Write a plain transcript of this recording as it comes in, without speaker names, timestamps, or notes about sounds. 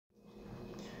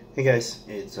Hey guys,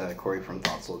 it's Corey from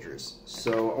Thought Soldiers.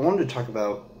 So I wanted to talk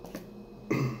about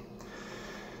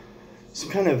some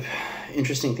kind of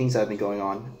interesting things that have been going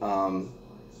on.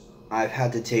 I've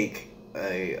had to take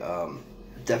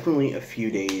definitely a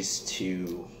few days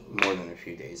to, more than a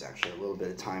few days actually, a little bit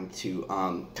of time to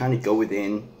kind of go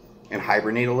within and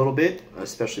hibernate a little bit,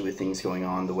 especially with things going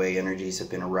on, the way energies have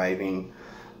been arriving.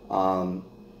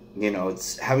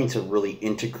 It's having to really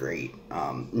integrate.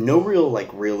 No real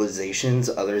realizations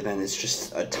other than it's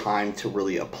just a time to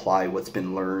really apply what's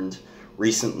been learned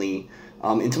recently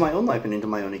into my own life and into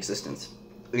my own existence.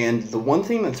 And the one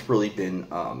thing that's really been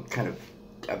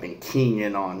I've been keying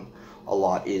in on a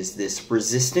lot is this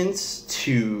resistance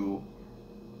to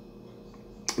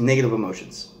negative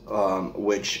emotions,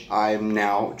 which I'm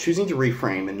now choosing to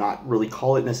reframe and not really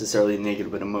call it necessarily a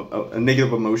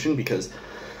negative emotion, because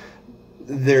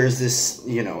there's this,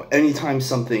 anytime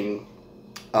something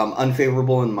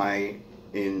unfavorable in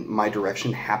my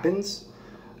direction happens,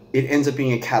 it ends up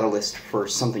being a catalyst for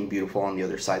something beautiful on the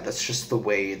other side. That's just the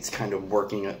way it's kind of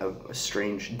working, a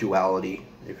strange duality,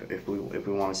 if we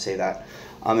want to say that.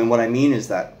 And what I mean is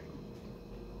that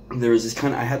there was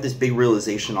I had this big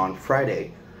realization on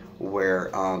Friday where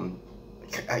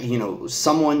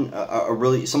someone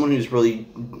who's really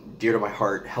dear to my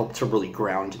heart helped to really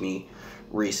ground me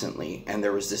recently, and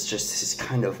there was this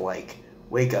kind of wake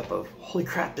up of, holy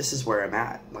crap, this is where I'm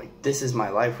at, this is my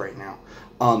life right now.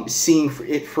 Seeing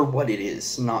it for what it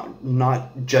is,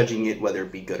 not judging it whether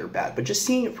it be good or bad, but just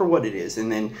seeing it for what it is. And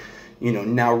then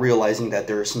now realizing that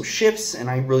there are some shifts, and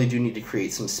I really do need to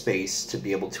create some space to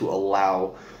be able to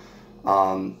allow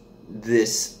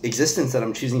this existence that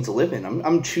I'm choosing to live in.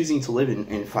 I'm choosing to live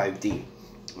in 5D.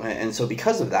 And so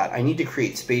because of that, I need to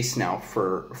create space now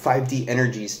for 5D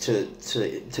energies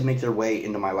to make their way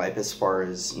into my life, as far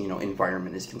as,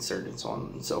 environment is concerned, and so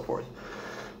on and so forth.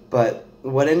 But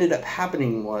what ended up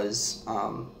happening was,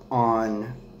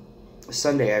 on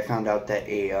Sunday, I found out that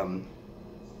a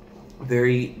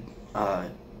very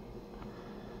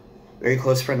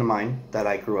close friend of mine that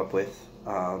I grew up with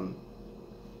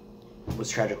was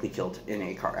tragically killed in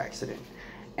a car accident.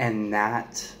 And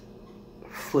that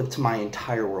flipped my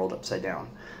entire world upside down.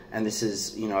 And this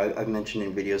is, I've mentioned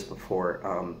in videos before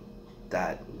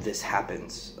that this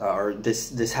happens, or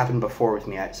this happened before with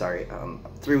me.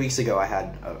 3 weeks ago I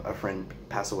had a friend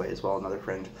pass away as well, another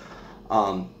friend,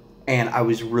 and I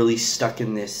was really stuck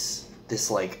in this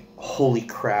holy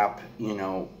crap,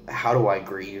 how do I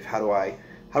grieve, how do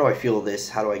I feel this,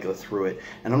 how do I go through it?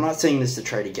 And I'm not saying this to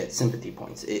try to get sympathy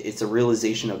points. It's a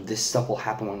realization of this stuff will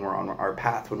happen when we're on our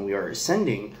path, when we are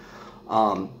ascending.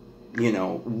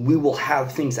 We will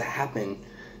have things that happen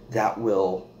that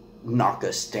will knock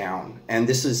us down. And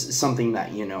this is something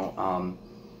that,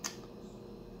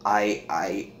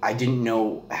 I didn't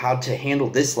know how to handle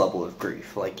this level of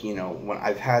grief. When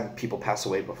I've had people pass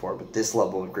away before, but this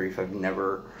level of grief I've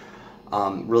never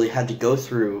really had to go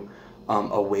through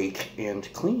awake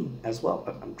and clean as well.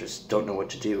 I just don't know what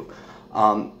to do.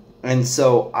 And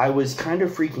so I was kind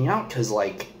of freaking out, because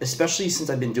especially since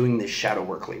I've been doing this shadow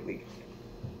work lately,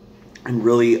 and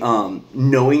really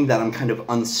knowing that I'm kind of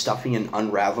unstuffing and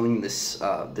unraveling this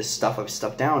stuff I've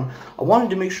stuffed down, I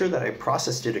wanted to make sure that I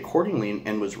processed it accordingly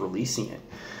and was releasing it.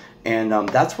 And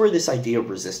that's where this idea of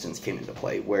resistance came into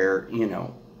play, where,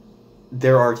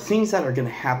 there are things that are going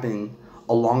to happen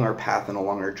along our path and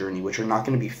along our journey which are not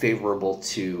going to be favorable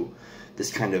to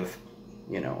this kind of,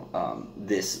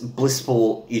 this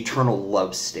blissful eternal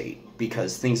love state,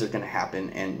 because things are going to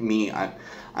happen. And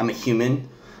I'm a human.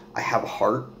 I have a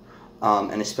heart.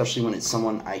 And especially when it's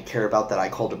someone I care about that I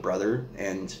called a brother,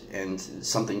 and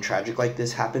something tragic like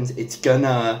this happens, it's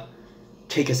gonna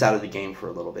take us out of the game for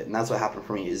a little bit. And that's what happened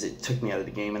for me, is it took me out of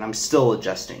the game, and I'm still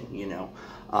adjusting,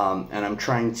 and I'm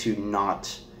trying to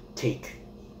not take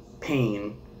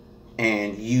pain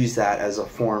and use that as a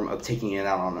form of taking it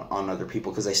out on other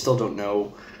people, because I still don't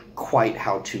know quite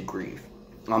how to grieve.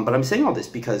 But I'm saying all this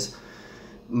because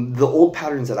the old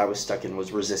patterns that I was stuck in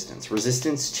was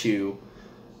resistance to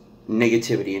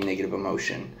negativity and negative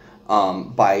emotion,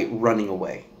 by running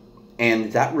away.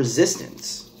 And that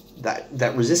resistance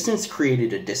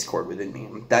created a discord within me.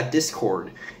 That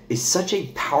discord is such a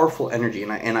powerful energy,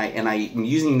 and I'm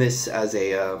using this as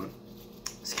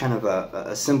it's kind of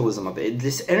a symbolism of it.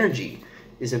 This energy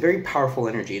is a very powerful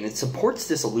energy, and it supports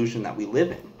this illusion that we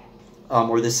live in,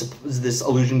 or this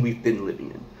illusion we've been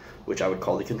living in, which I would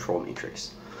call the control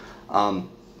matrix. And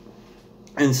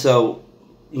so,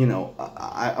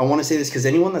 I want to say this because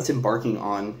anyone that's embarking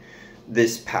on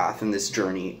this path and this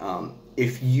journey,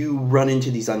 if you run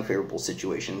into these unfavorable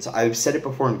situations, I've said it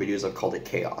before in videos, I've called it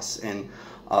chaos. And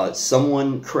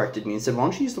someone corrected me and said, why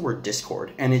don't you use the word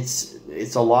discord? And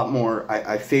it's a lot more,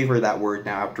 I favor that word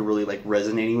now after really like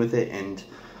resonating with it and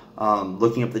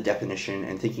looking up the definition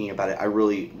and thinking about it. I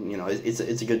really,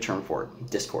 it's a good term for it,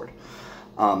 discord.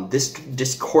 This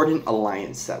discordant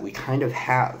alliance that we kind of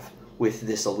have with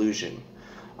this illusion,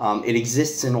 it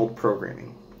exists in old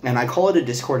programming. And I call it a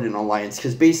discordant alliance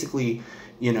because basically,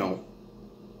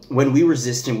 when we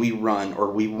resist and we run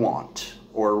or we want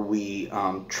or we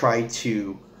try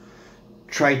to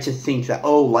think that,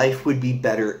 oh, life would be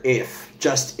better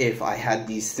just if I had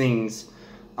these things,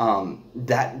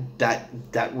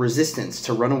 that resistance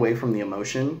to run away from the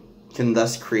emotion can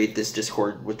thus create this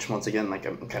discord, which once again, like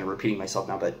I'm kind of repeating myself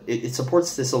now, but it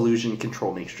supports this illusion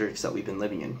control matrix that we've been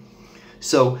living in.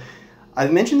 So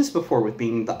I've mentioned this before with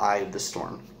being the eye of the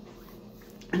storm.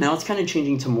 And now it's kind of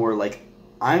changing to more like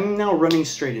I'm now running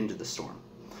straight into the storm.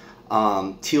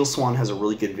 Teal Swan has a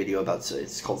really good video about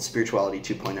it's called Spirituality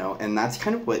 2.0, and that's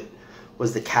kind of what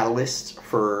was the catalyst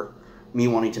for me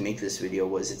wanting to make this video.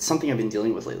 Was it's something I've been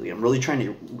dealing with lately. I'm really trying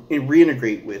to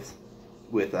reintegrate with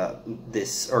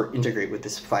this, or integrate with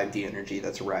this 5D energy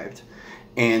that's arrived.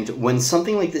 And when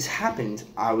something like this happened,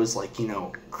 I was like,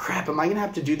 crap, am I gonna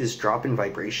have to do this drop in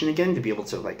vibration again to be able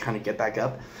to like kind of get back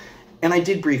up? And I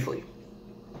did briefly.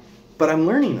 But I'm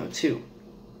learning though too,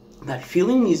 that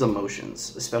feeling these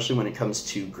emotions, especially when it comes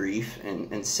to grief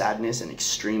and sadness and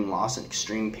extreme loss and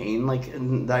extreme pain, like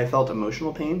that I felt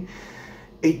emotional pain,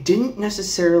 it didn't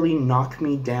necessarily knock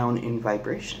me down in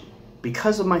vibration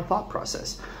because of my thought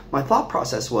process. My thought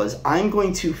process was, I'm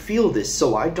going to feel this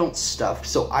so I don't stuff,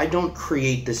 so I don't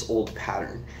create this old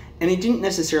pattern. And it didn't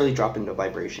necessarily drop into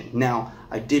vibration. Now,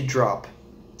 I did drop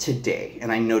today,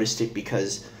 and I noticed it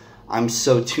because I'm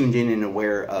so tuned in and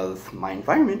aware of my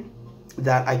environment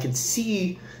that I could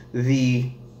see the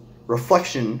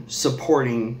reflection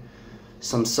supporting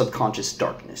some subconscious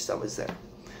darkness that was there.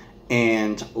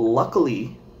 And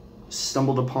luckily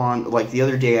stumbled upon, like the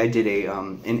other day I did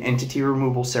an entity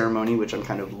removal ceremony, which I'm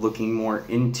kind of looking more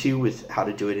into with how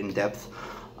to do it in depth.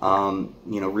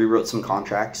 Rewrote some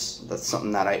contracts. That's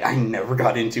something that I never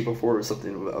got into before. It was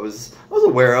something I was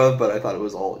aware of, but I thought it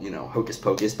was all, hocus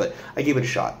pocus, but I gave it a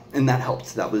shot and that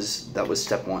helped. That was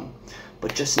step one.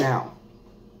 But just now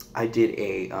I did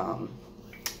a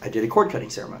cord cutting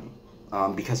ceremony,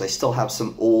 because I still have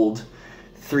some old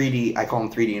 3D, I call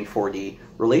them 3D and 4D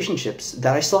relationships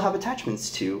that I still have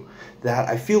attachments to that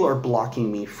I feel are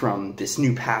blocking me from this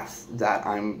new path that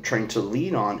I'm trying to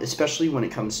lead on, especially when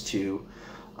it comes to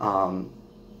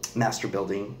master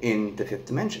building in the 5th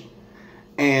dimension.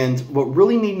 And what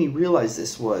really made me realize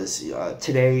this was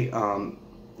today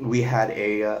we had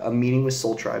a meeting with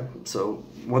Soul Tribe. So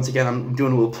once again, I'm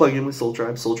doing a little plug-in with Soul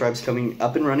Tribe. Soul Tribe's coming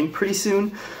up and running pretty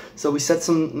soon. So we set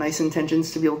some nice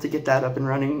intentions to be able to get that up and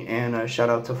running. And shout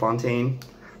out to Fontaine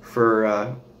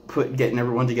for getting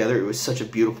everyone together. It was such a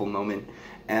beautiful moment.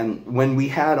 And when we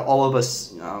had all of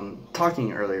us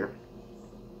talking earlier,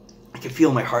 I could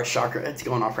feel my heart chakra, it's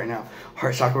going off right now.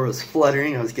 Heart chakra was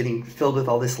fluttering. I was getting filled with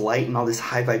all this light and all this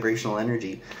high vibrational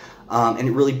energy. And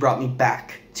it really brought me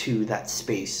back to that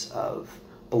space of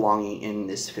belonging in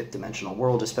this 5th dimensional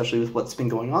world, especially with what's been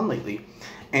going on lately.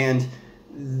 And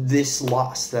this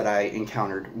loss that I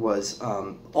encountered was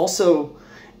also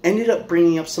ended up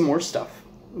bringing up some more stuff,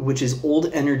 which is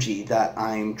old energy that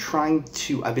I've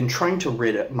been trying to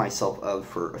rid myself of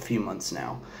for a few months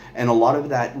now. And a lot of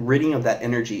that ridding of that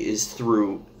energy is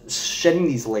through shedding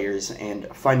these layers and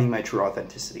finding my true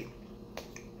authenticity.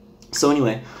 So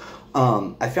anyway,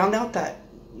 I found out that,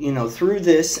 through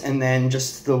this and then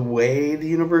just the way the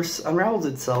universe unravels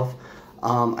itself,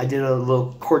 I did a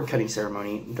little cord cutting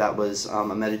ceremony that was a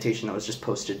meditation that was just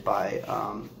posted by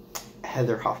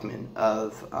Heather Hoffman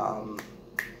of,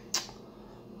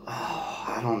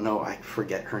 I don't know, I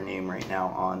forget her name right now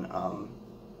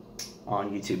on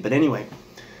YouTube. But anyway,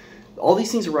 all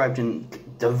these things arrived in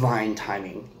divine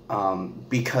timing,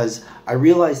 because I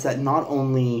realized that not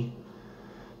only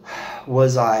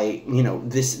was I,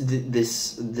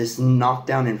 this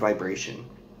knockdown in vibration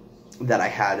that I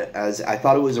had, as I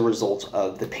thought it was a result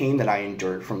of the pain that I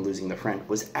endured from losing the friend,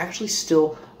 was actually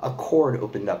still a cord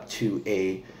opened up to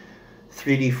a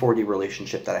 3D, 4D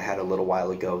relationship that I had a little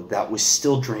while ago that was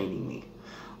still draining me.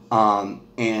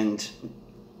 And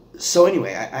so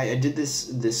anyway, I did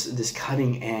this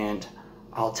cutting, and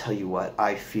I'll tell you what,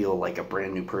 I feel like a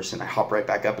brand new person. I hop right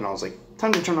back up and I was like,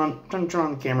 time to turn on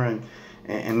the camera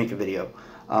and make a video,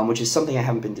 which is something I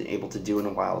haven't been able to do in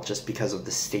a while just because of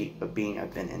the state of being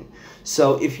I've been in.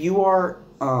 So if you are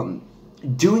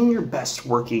doing your best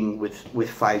working with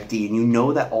 5D and you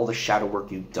know that all the shadow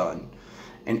work you've done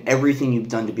and everything you've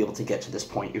done to be able to get to this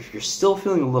point. If you're still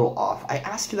feeling a little off, I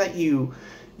ask that you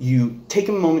take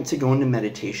a moment to go into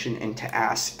meditation and to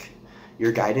ask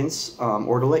your guidance,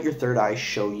 or to let your third eye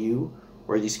show you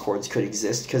where these chords could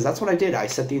exist, because that's what I did. I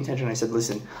set the intention. I said,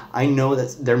 listen, I know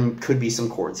that there could be some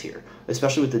chords here,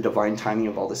 especially with the divine timing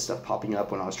of all this stuff popping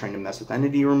up when I was trying to mess with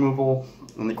entity removal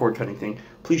and the chord cutting thing.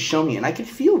 Please show me. And I could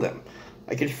feel them.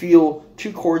 I could feel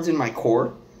 2 chords in my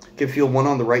core. I could feel one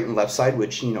on the right and left side,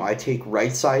 which, you know, I take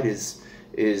right side is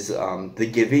the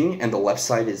giving, and the left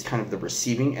side is kind of the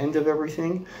receiving end of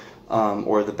everything,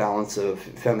 or the balance of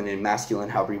feminine and masculine,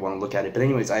 however you want to look at it. But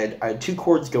anyways, I had 2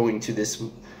 chords going to this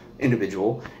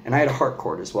individual, and I had a heart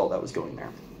chord as well that was going there.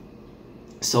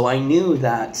 So I knew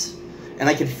that, and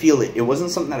I could feel it. It wasn't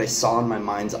something that I saw in my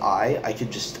mind's eye.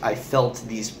 I felt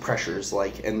these pressures,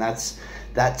 like, and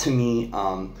that to me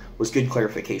was good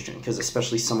clarification, because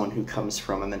especially someone who comes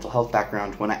from a mental health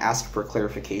background, when I ask for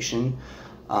clarification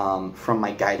from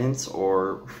my guidance,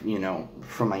 or, you know,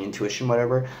 from my intuition,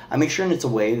 whatever, I make sure it's a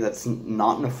way that's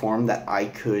not in a form that I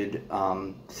could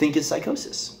think is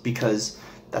psychosis, because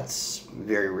that's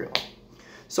very real.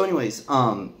 So anyways,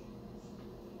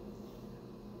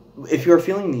 if you're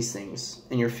feeling these things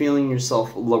and you're feeling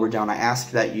yourself lower down, I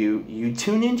ask that you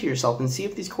tune into yourself and see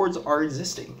if these chords are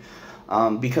existing.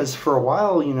 Because for a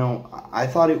while, you know, I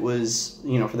thought it was,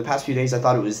 you know, for the past few days, I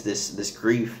thought it was this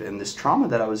grief and this trauma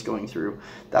that I was going through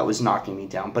that was knocking me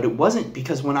down. But it wasn't,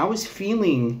 because when I was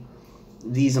feeling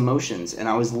these emotions and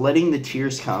I was letting the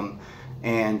tears come,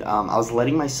 and I was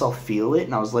letting myself feel it,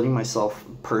 and I was letting myself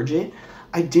purge it,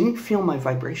 I didn't feel my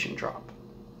vibration drop.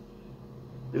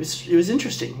 It was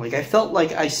interesting. Like, I felt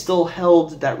like I still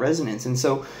held that resonance. And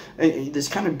so this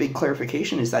kind of big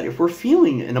clarification is that if we're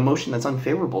feeling an emotion that's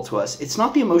unfavorable to us, it's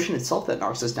not the emotion itself that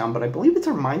knocks us down, but I believe it's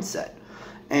our mindset.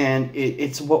 And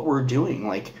it's what we're doing.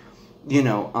 Like, you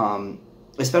know,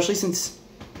 especially since,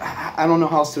 I don't know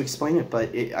how else to explain it, but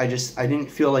I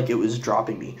didn't feel like it was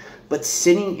dropping me. But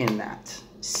sitting in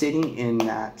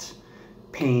that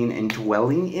pain and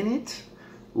dwelling in it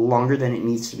longer than it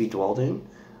needs to be dwelled in,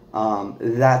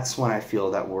 that's when I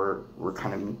feel that we're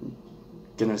kind of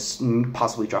gonna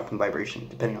possibly drop in vibration,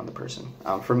 depending on the person.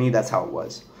 For me, that's how it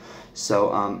was.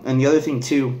 So, and the other thing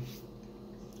too,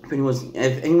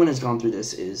 if anyone has gone through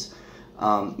this, is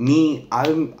me.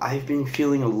 I've been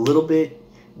feeling a little bit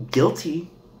guilty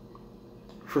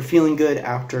for feeling good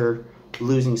after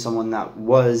losing someone that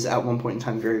was at one point in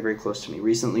time very, very close to me.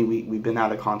 Recently, we've been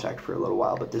out of contact for a little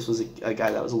while, but this was a guy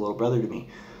that was a little brother to me.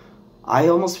 I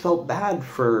almost felt bad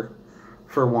for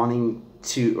wanting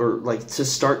to, or like, to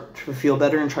start to feel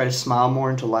better and try to smile more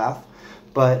and to laugh.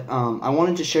 But I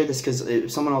wanted to share this, because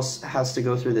if someone else has to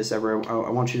go through this ever, I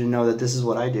want you to know that this is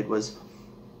what I did. Was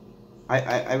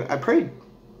I prayed.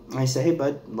 I said, hey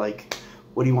bud, like,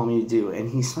 what do you want me to do? And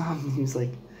he smiled and he was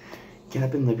like, get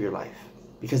up and live your life.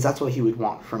 Because that's what he would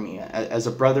want from me. As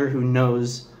a brother who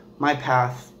knows my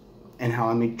path and how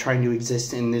I'm trying to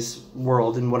exist in this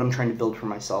world and what I'm trying to build for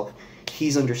myself,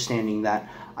 he's understanding that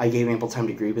I gave ample time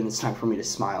to grieve and it's time for me to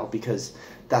smile, because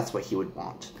that's what he would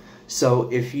want. So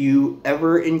if you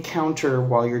ever encounter,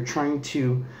 while you're trying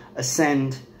to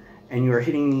ascend and you are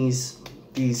hitting these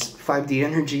 5D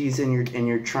energies, and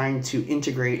you're trying to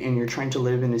integrate, and you're trying to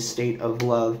live in a state of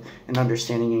love and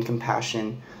understanding and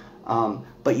compassion,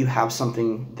 but you have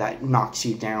something that knocks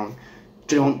you down,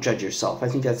 don't judge yourself. I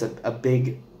think that's a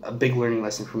big learning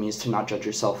lesson for me, is to not judge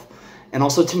yourself, and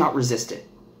also to not resist it.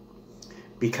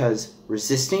 Because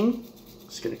resisting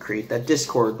is going to create that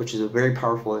discord, which is a very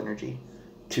powerful energy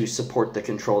to support the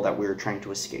control that we're trying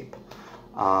to escape.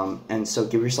 And so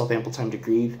give yourself ample time to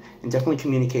grieve, and definitely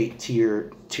communicate to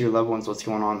your loved ones what's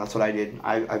going on. That's what I did.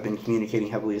 I've been communicating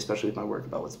heavily, especially with my work,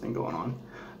 about what's been going on.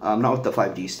 Not with the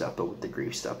 5D stuff, but with the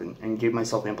grief stuff, and give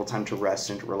myself ample time to rest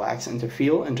and to relax and to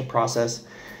feel and to process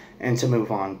and to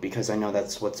move on, because I know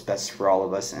that's what's best for all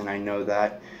of us. And I know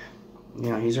that, you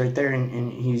know, he's right there,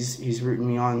 and he's rooting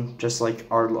me on, just like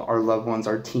our loved ones,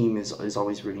 our team is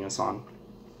always rooting us on.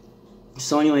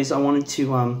 So anyways, I wanted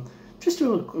to just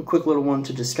do a quick little one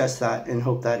to discuss that, and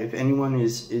hope that if anyone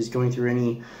is going through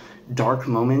any dark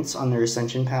moments on their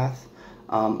ascension path,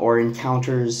 or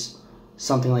encounters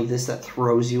something like this that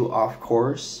throws you off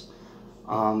course,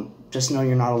 just know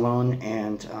you're not alone,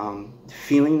 and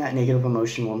feeling that negative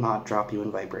emotion will not drop you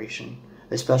in vibration,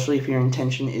 especially if your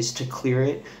intention is to clear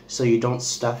it so you don't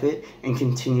stuff it and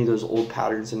continue those old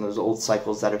patterns and those old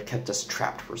cycles that have kept us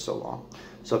trapped for so long.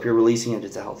 So if you're releasing it,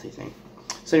 it's a healthy thing.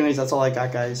 So anyways, that's all I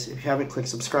got, guys. If you haven't, click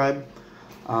subscribe.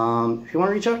 If you want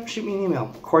to reach out, shoot me an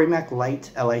email,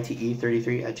 CoreyMacLite,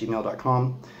 LITE33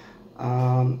 @gmail.com.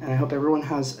 And I hope everyone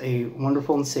has a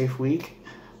wonderful and safe week.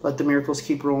 let the miracles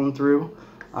keep rolling through.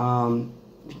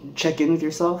 Check in with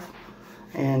yourself.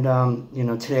 And, you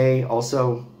know, today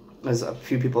also, as a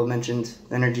few people have mentioned,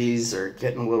 energies are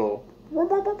getting a little...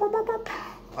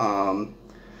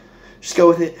 just go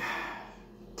with it.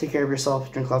 Take care of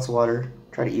yourself. Drink lots of water.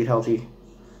 Try to eat healthy.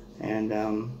 And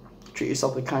treat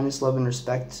yourself with kindness, love, and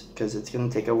respect, because it's going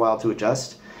to take a while to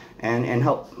adjust. And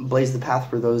help blaze the path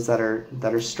for those that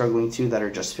are struggling too, that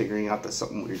are just figuring out that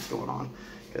something weird's going on.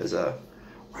 Because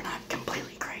we're not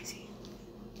completely crazy.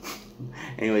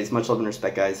 Anyways, much love and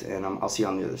respect, guys, and I'll see you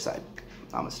on the other side.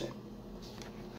 Namaste.